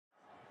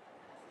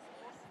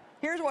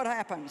Here's what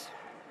happens.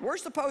 We're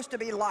supposed to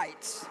be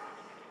lights.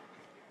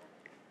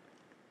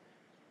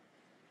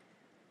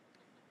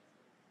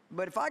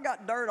 But if I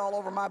got dirt all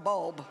over my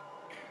bulb,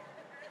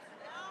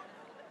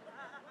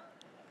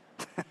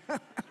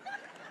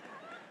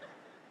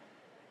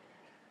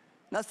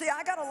 now see,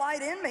 I got a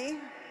light in me.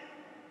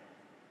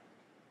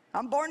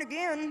 I'm born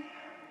again,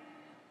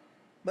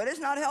 but it's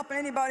not helping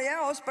anybody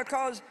else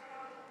because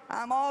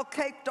I'm all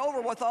caked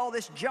over with all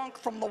this junk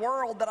from the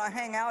world that I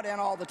hang out in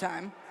all the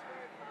time.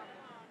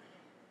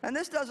 And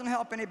this doesn't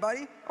help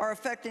anybody or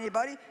affect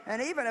anybody.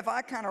 And even if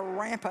I kind of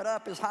ramp it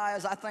up as high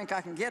as I think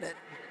I can get it,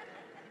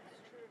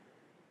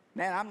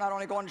 man, I'm not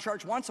only going to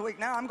church once a week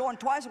now, I'm going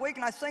twice a week,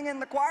 and I sing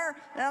in the choir,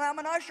 and I'm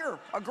an usher,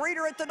 a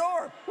greeter at the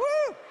door.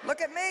 Woo!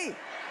 Look at me.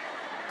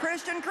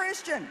 Christian,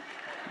 Christian.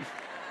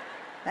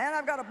 And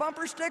I've got a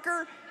bumper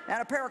sticker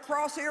and a pair of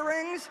cross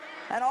earrings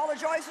and all of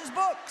Joyce's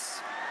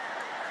books.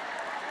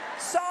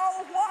 So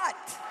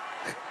what?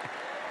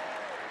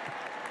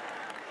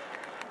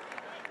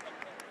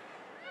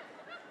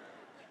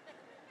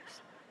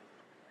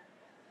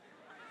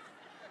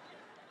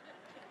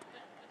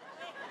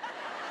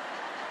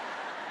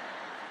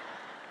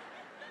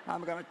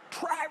 I'm going to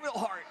try real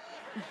hard.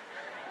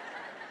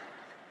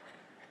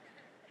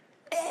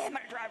 I'm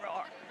going to try real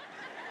hard.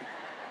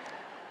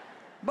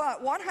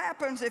 But what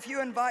happens if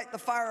you invite the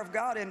fire of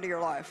God into your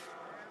life?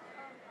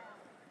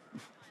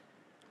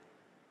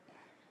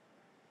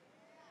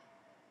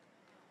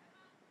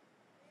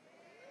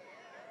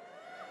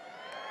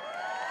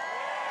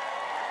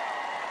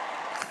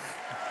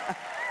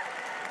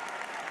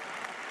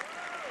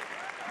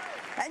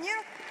 And you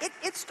know,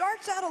 it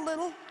starts out a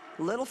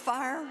little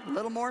fire, a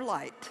little more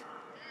light.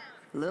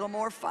 A little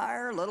more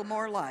fire, a little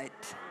more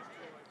light.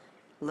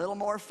 A little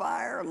more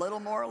fire, a little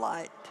more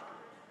light.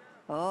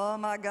 Oh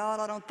my God,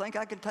 I don't think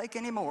I can take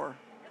any more.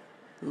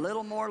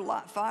 Little more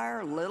light,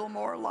 fire, little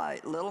more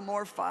light. Little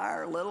more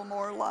fire, little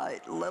more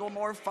light. Little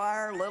more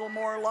fire, little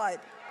more light.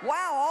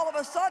 Wow, all of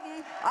a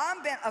sudden,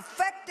 I've been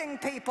affecting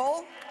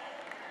people,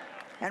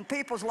 and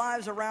people's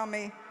lives around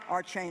me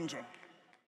are changing.